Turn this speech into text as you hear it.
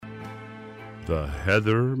The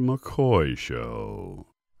Heather McCoy Show.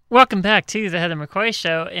 Welcome back to the Heather McCoy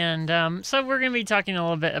Show, and so we're going to be talking a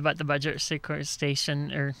little bit about the budget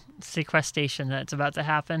sequestration that's about to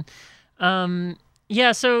happen.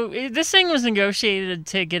 So this thing was negotiated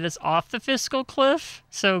to get us off the fiscal cliff,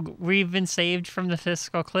 so we've been saved from the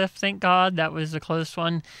fiscal cliff, thank God. That was a close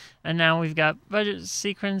one, and now we've got budget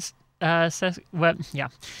sequence.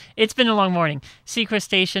 It's been a long morning.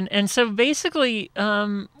 Sequestration. And so basically,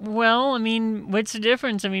 what's the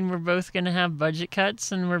difference? I mean, we're both going to have budget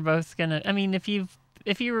cuts, and we're both going to,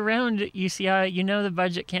 if you're around UCI, you know the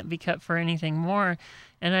budget can't be cut for anything more.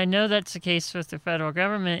 And I know that's the case with the federal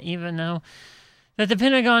government, even though that the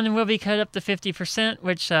Pentagon will be cut up to 50%,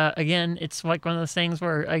 which, again, it's like one of those things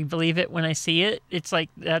where I believe it when I see it. It's like,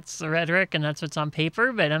 that's the rhetoric and that's what's on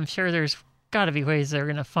paper, but I'm sure there's got to be ways they're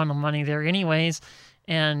going to funnel money there anyways,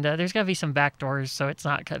 and there's got to be some backdoors so it's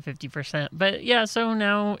not cut 50%. But yeah, so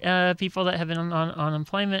now people that have been on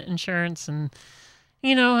unemployment insurance and,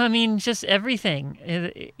 just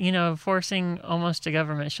everything, forcing almost a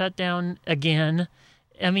government shutdown again.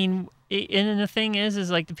 And the thing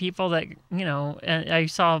is like the people that, I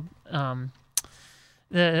saw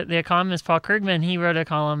the economist Paul Krugman, he wrote a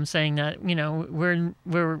column saying that,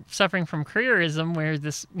 we're suffering from careerism, where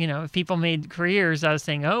this, if people made careers out of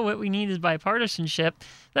saying, oh, what we need is bipartisanship,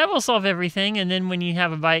 that will solve everything. And then when you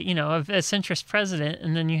have a centrist president,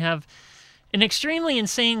 and then you have an extremely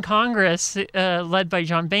insane Congress led by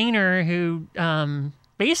John Boehner, who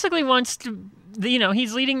basically wants to,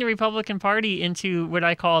 he's leading the Republican Party into what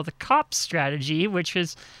I call the cop strategy, which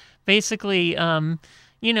is basically,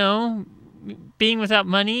 being without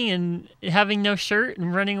money and having no shirt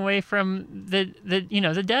and running away from the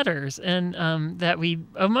debtors and that we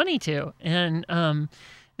owe money to, and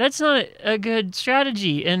that's not a good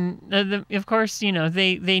strategy. And of course,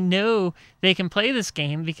 they know they can play this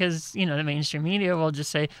game because the mainstream media will just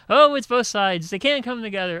say, oh, it's both sides, they can't come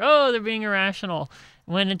together, oh, they're being irrational,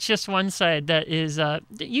 when it's just one side that is.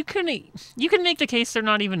 You can make the case they're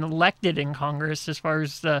not even elected in Congress as far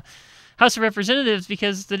as the House of Representatives,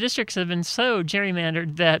 because the districts have been so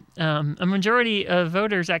gerrymandered that a majority of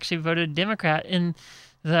voters actually voted Democrat in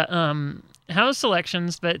the House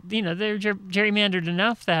elections, but they're gerrymandered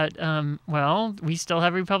enough that we still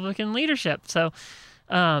have Republican leadership. So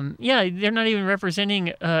they're not even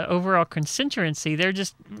representing overall constituency. They're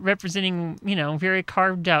just representing very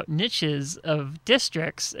carved out niches of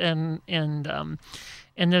districts, and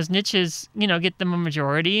those niches, get them a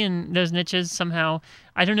majority, and those niches somehow,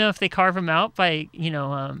 I don't know if they carve them out by,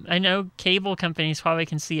 I know cable companies probably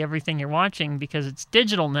can see everything you're watching because it's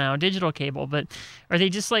digital now, digital cable, but are they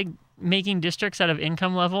just like making districts out of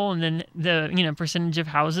income level and then the, percentage of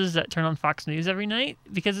houses that turn on Fox News every night?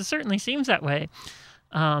 Because it certainly seems that way.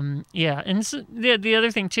 And so the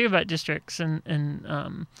other thing too about districts and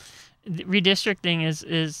redistricting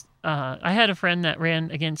is I had a friend that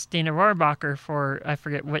ran against Dana Rohrabacher for, I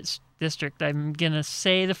forget which district. I'm going to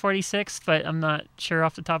say the 46th, but I'm not sure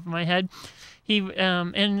off the top of my head. He,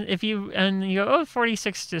 and you go, oh,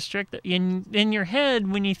 46th district, in your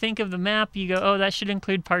head, when you think of the map, you go, oh, that should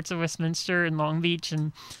include parts of Westminster and Long Beach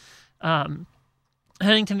and,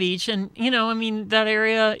 Huntington Beach. And, that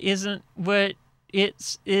area isn't what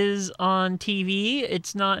it is on TV.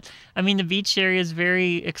 It's not, the beach area is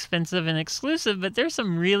very expensive and exclusive, but there's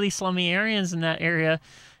some really slummy areas in that area.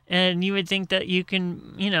 And you would think that you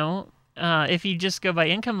can, if you just go by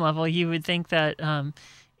income level, you would think that,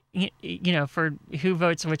 for who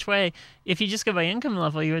votes which way, if you just go by income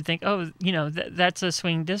level, you would think, oh, that's a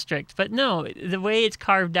swing district. But no, the way it's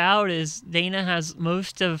carved out is Dana has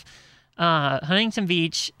most of Huntington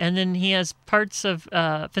Beach, and then he has parts of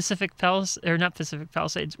Rolling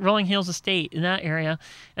Hills Estate in that area,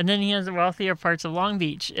 and then he has the wealthier parts of Long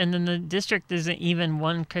Beach, and then the district isn't even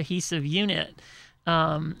one cohesive unit.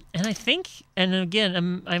 And I think, and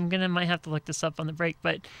again, might have to look this up on the break,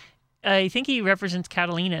 but I think he represents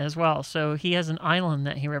Catalina as well, so he has an island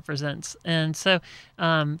that he represents, and so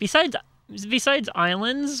besides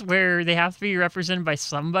islands where they have to be represented by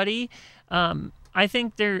somebody, I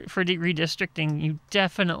think for redistricting, you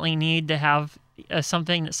definitely need to have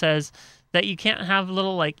something that says that you can't have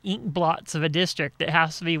little like ink blots of a district. It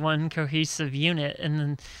has to be one cohesive unit, and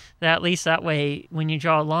then at least that way, when you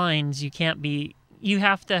draw lines, you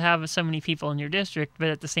have to have so many people in your district, but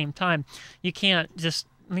at the same time, you can't just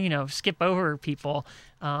skip over people.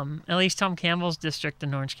 At least Tom Campbell's district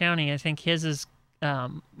in Orange County, I think his is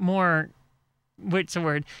more. What's the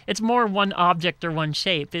word? It's more one object or one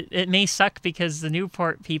shape. It may suck because the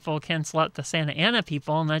Newport people cancel out the Santa Ana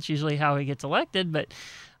people, and that's usually how he gets elected. But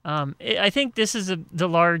I think this is the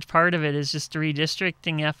large part of it is just the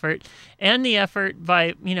redistricting effort and the effort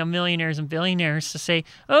by millionaires and billionaires to say,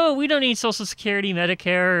 oh, we don't need Social Security,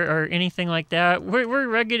 Medicare, or anything like that. We're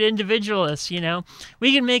rugged individualists.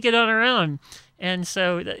 We can make it on our own. And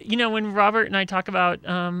so when Robert and I talk about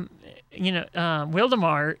Wildemar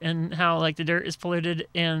and how like the dirt is polluted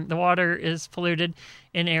and the water is polluted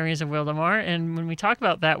in areas of Wildemar, and when we talk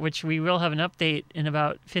about that, which we will have an update in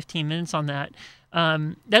about 15 minutes on that.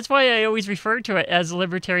 That's why I always refer to it as a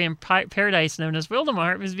libertarian paradise known as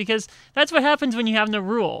Wildemar, is because that's what happens when you have no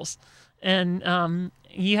rules. And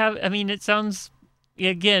it sounds,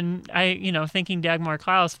 again, thinking Dagmar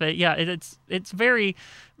Klaus, but yeah, it's very,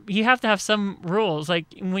 you have to have some rules. Like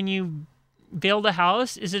when you build a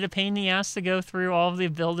house, is it a pain in the ass to go through all of the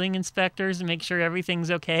building inspectors and make sure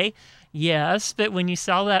everything's okay? Yes, but when you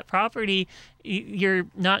sell that property, you're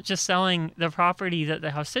not just selling the property that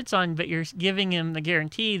the house sits on, but you're giving them the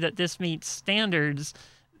guarantee that this meets standards.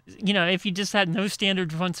 If you just had no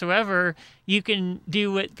standards whatsoever, you can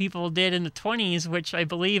do what people did in the 20s, which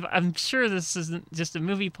I'm sure this isn't just a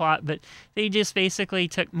movie plot, but they just basically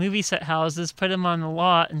took movie set houses, put them on the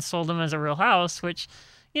lot, and sold them as a real house, which,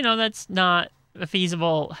 that's not a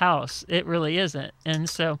feasible house. It really isn't. And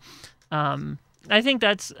so, I think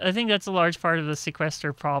that's a large part of the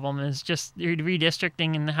sequester problem is just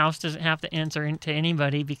redistricting, and the House doesn't have to answer to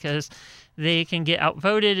anybody because they can get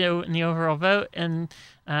outvoted in the overall vote, and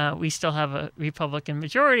we still have a Republican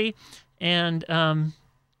majority. And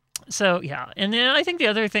so, yeah. And then I think the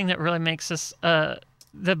other thing that really makes this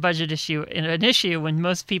the budget issue an issue when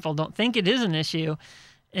most people don't think it is an issue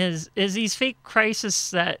is these fake crises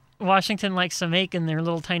that Washington likes to make in their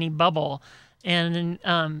little tiny bubble. And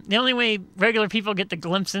the only way regular people get the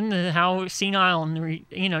glimpse into how senile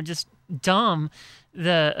and just dumb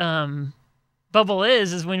the bubble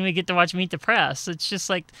is when we get to watch Meet the Press. It's just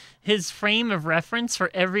like his frame of reference for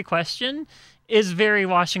every question is very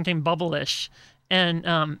Washington bubble-ish. And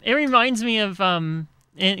it reminds me of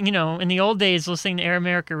in the old days listening to Air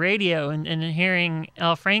America Radio and hearing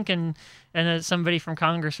Al Franken and somebody from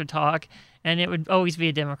Congress would talk. And it would always be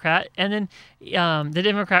a Democrat. And then the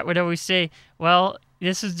Democrat would always say, well,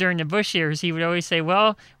 this is during the Bush years. He would always say,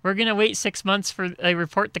 well, we're going to wait 6 months for a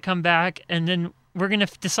report to come back, and then we're going to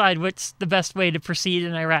decide what's the best way to proceed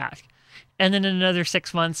in Iraq. And then in another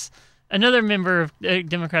 6 months, another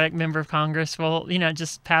Democratic member of Congress will,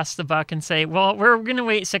 just pass the buck and say, well, we're going to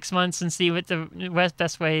wait 6 months and see what the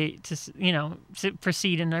best way to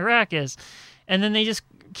proceed in Iraq is. And then they just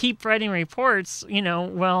keep writing reports,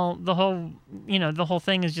 well, the whole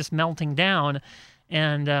thing is just melting down.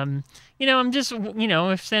 And, I'm just,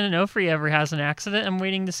 if San Onofre ever has an accident, I'm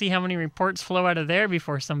waiting to see how many reports flow out of there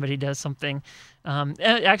before somebody does something.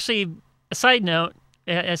 Actually, a side note,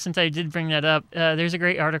 since I did bring that up, there's a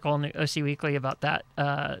great article in the OC Weekly about that.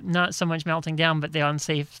 Not so much melting down, but the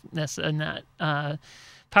unsafeness in that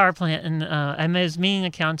power plant. And I was meaning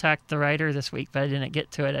to contact the writer this week, but I didn't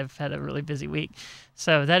get to it. I've had a really busy week.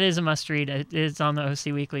 So that is a must-read. It is on the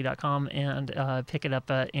ocweekly.com, and pick it up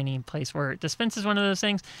at any place where it dispenses one of those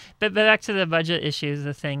things. But back to the budget issues,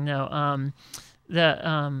 the thing, though.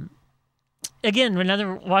 Again,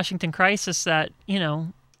 another Washington crisis that,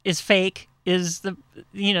 is fake is the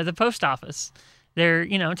post office. They're,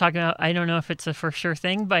 talking about, I don't know if it's a for sure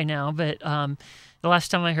thing by now, but the last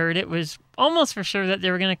time I heard it was almost for sure that they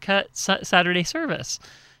were going to cut Saturday service.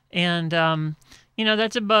 And,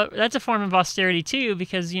 that's a form of austerity too,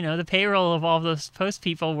 because, the payroll of all those post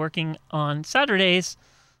people working on Saturdays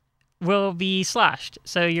will be slashed.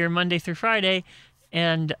 So you're Monday through Friday,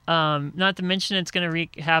 and not to mention it's going to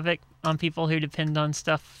wreak havoc on people who depend on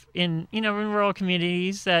stuff in rural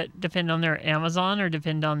communities that depend on their Amazon or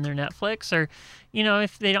depend on their Netflix, or,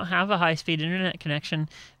 if they don't have a high-speed internet connection,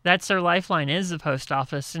 that's their lifeline is the post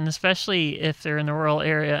office. And especially if they're in the rural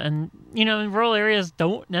area, and, rural areas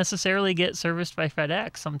don't necessarily get serviced by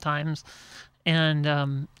FedEx sometimes.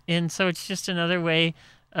 And so it's just another way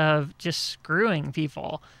of just screwing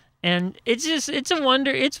people. And it's a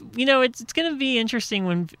wonder. It's going to be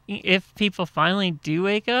interesting if people finally do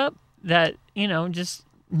wake up that, just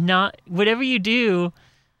not whatever you do.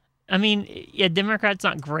 I mean, yeah, Democrat's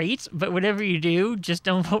not great, but whatever you do, just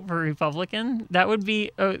don't vote for Republican. That would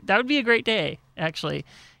be a great day, actually,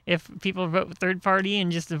 if people vote third party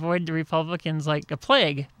and just avoid the Republicans like a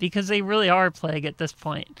plague, because they really are a plague at this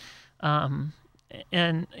point. And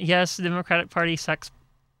yes, the Democratic Party sucks,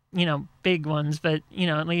 big ones, but,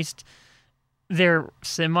 at least they're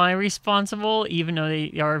semi-responsible, even though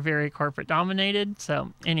they are very corporate dominated.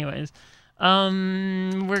 So anyways,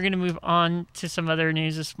 We're going to move on to some other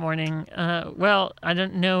news this morning. Well, I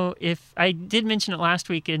don't know if I did mention it last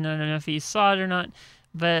week, and I don't know if you saw it or not,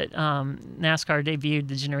 but NASCAR debuted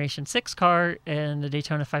the Generation 6 car in the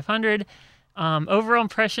Daytona 500. Overall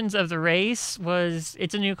impressions of the race was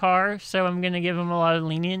it's a new car, so I'm going to give them a lot of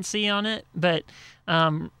leniency on it, but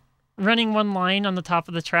running one line on the top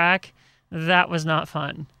of the track, that was not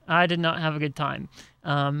fun. I did not have a good time.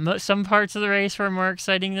 Some parts of the race were more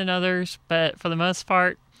exciting than others, but for the most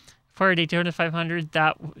part, for a Daytona 500,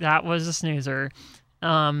 that was a snoozer.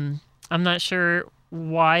 I'm not sure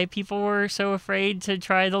why people were so afraid to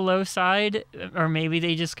try the low side, or maybe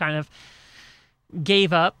they just kind of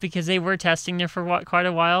gave up because they were testing there for quite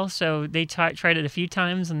a while. So they tried it a few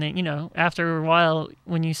times, and then after a while,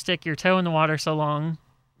 when you stick your toe in the water so long,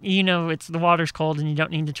 the water's cold and you don't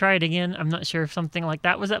need to try it again. I'm not sure if something like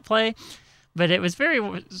that was at play. But it was very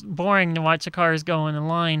boring to watch the cars going in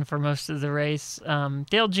line for most of the race.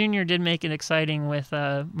 Dale Jr. did make it exciting with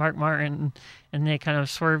Mark Martin, and they kind of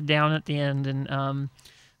swerved down at the end and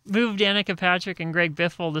moved Danica Patrick and Greg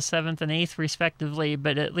Biffle to 7th and 8th, respectively,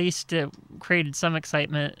 but at least it created some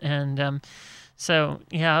excitement. And so,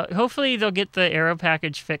 yeah, hopefully they'll get the aero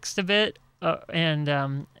package fixed a bit, and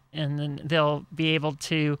then they'll be able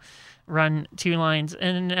to run two lines.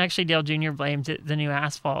 And actually Dale Jr. blamed the new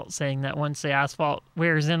asphalt, saying that once the asphalt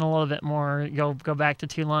wears in a little bit more, you'll go back to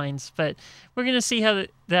two lines. But we're going to see how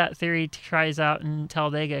that theory tries out in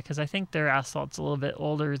Talladega, because I think their asphalt's a little bit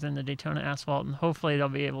older than the Daytona asphalt, and hopefully they'll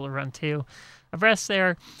be able to run two abreast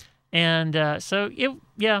there. And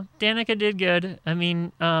Danica did good. I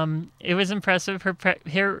mean, it was impressive. Her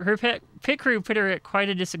pit crew put her at quite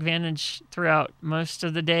a disadvantage throughout most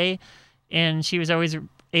of the day, and she was always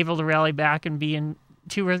able to rally back and be in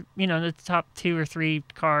the top 2 or 3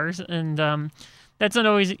 cars, and that's not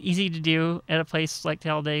always easy to do at a place like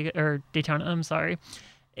Talladega or Daytona. I'm sorry,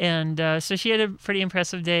 and so she had a pretty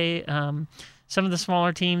impressive day. Some of the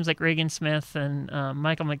smaller teams like Reagan Smith and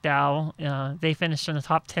Michael McDowell, they finished in the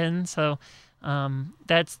top 10, so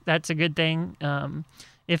that's a good thing.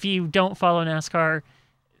 If you don't follow NASCAR,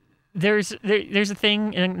 there's a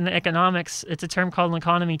thing in economics. It's a term called an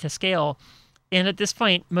economy to scale. And at this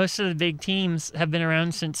point, most of the big teams have been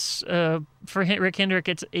around since, for Rick Hendrick,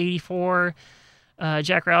 it's 84,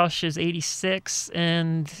 Jack Roush is 86,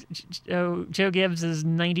 and Joe Gibbs is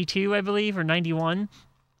 92, I believe, or 91.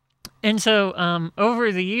 And so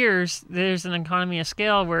over the years, there's an economy of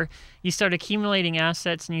scale where you start accumulating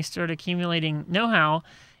assets and you start accumulating know-how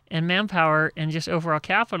and manpower and just overall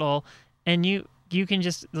capital, and you can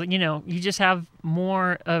just, you just have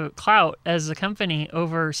more clout as a company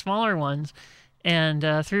over smaller ones.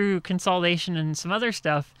 And through consolidation and some other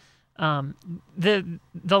stuff, the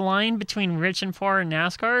line between rich and poor in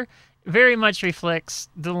NASCAR very much reflects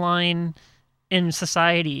the line in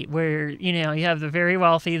society, where you have the very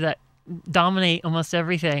wealthy that dominate almost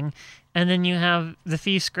everything, and then you have the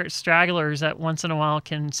few stragglers that once in a while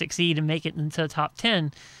can succeed and make it into the top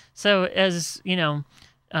 10. So as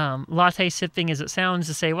latte sipping as it sounds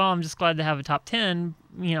to say, well, I'm just glad to have a top 10,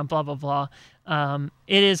 blah blah blah.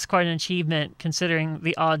 It is quite an achievement considering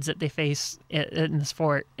the odds that they face in the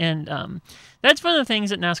sport. And that's one of the things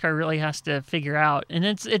that NASCAR really has to figure out. And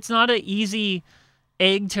it's not an easy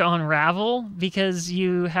egg to unravel, because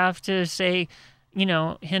you have to say,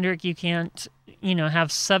 Hendrick, you can't,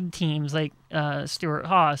 have sub-teams like Stewart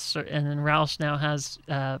Haas, and then Roush now has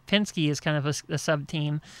Penske as kind of a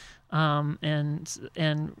sub-team,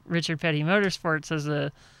 and Richard Petty Motorsports as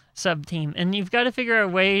a sub-team. And you've got to figure out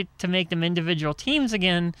a way to make them individual teams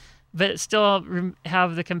again, but still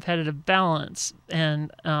have the competitive balance.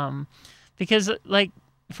 And because like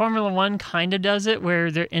Formula One kind of does it,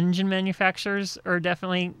 where their engine manufacturers are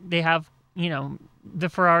definitely, they have, the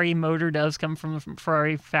Ferrari motor does come from the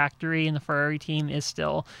Ferrari factory, and the Ferrari team is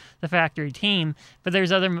still the factory team. But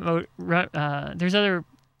there's other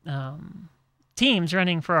teams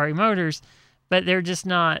running Ferrari motors, but they're just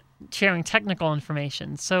not sharing technical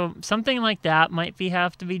information. So something like that might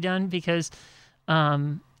have to be done, because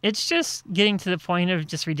it's just getting to the point of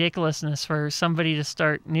just ridiculousness for somebody to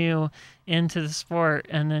start new into the sport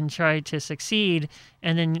and then try to succeed,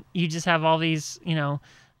 and then you just have all these,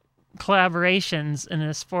 collaborations in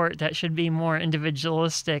a sport that should be more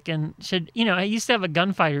individualistic, and should, I used to have a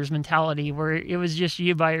gunfighter's mentality where it was just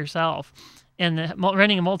you by yourself, and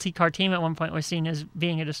running a multi-car team at one point was seen as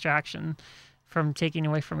being a distraction from taking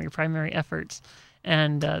away from your primary efforts.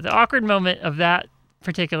 And the awkward moment of that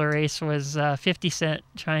particular race was 50 Cent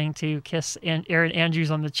trying to kiss Aaron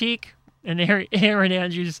Andrews on the cheek And Aaron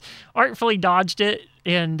Andrews artfully dodged it.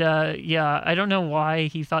 And yeah, I don't know why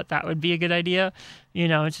he thought that would be a good idea.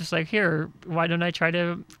 It's just like, here, why don't I try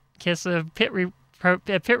to kiss a pit road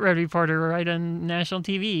reporter right on national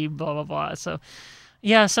TV, blah, blah, blah. So,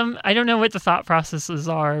 yeah, I don't know what the thought processes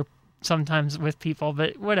are sometimes with people,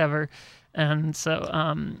 but whatever. And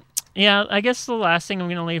so, yeah, I guess the last thing I'm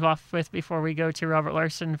going to leave off with before we go to Robert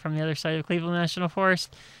Larson from the other side of Cleveland National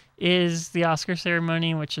Forest is the Oscar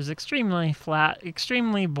ceremony, which is extremely flat,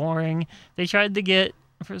 extremely boring. They tried to get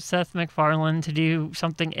Seth MacFarlane to do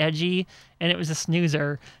something edgy, and it was a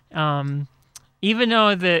snoozer. Even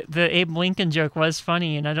though the Abe Lincoln joke was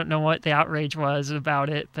funny, and I don't know what the outrage was about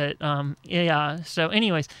it, but yeah. So,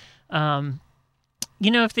 anyways,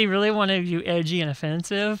 if they really want to do edgy and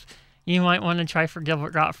offensive, you might want to try for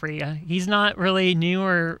Gilbert Gottfried. He's not really new,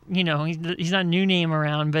 or he's not a new name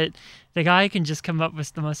around, but the guy can just come up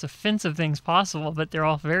with the most offensive things possible, but they're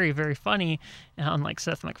all very, very funny, unlike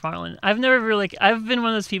Seth MacFarlane. I've been one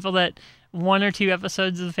of those people that one or two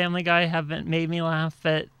episodes of The Family Guy haven't made me laugh,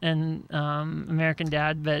 and American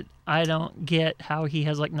Dad, but I don't get how he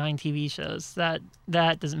has like 9 TV shows. That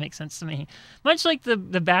doesn't make sense to me. Much like the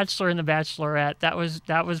Bachelor and the Bachelorette, that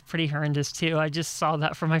was pretty horrendous too. I just saw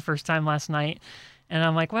that for my first time last night. And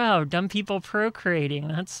I'm like, wow, dumb people procreating.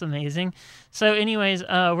 That's amazing. So anyways,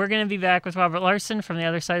 we're going to be back with Robert Larson from the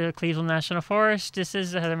other side of the Cleveland National Forest. This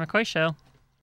is the Heather McCoy Show.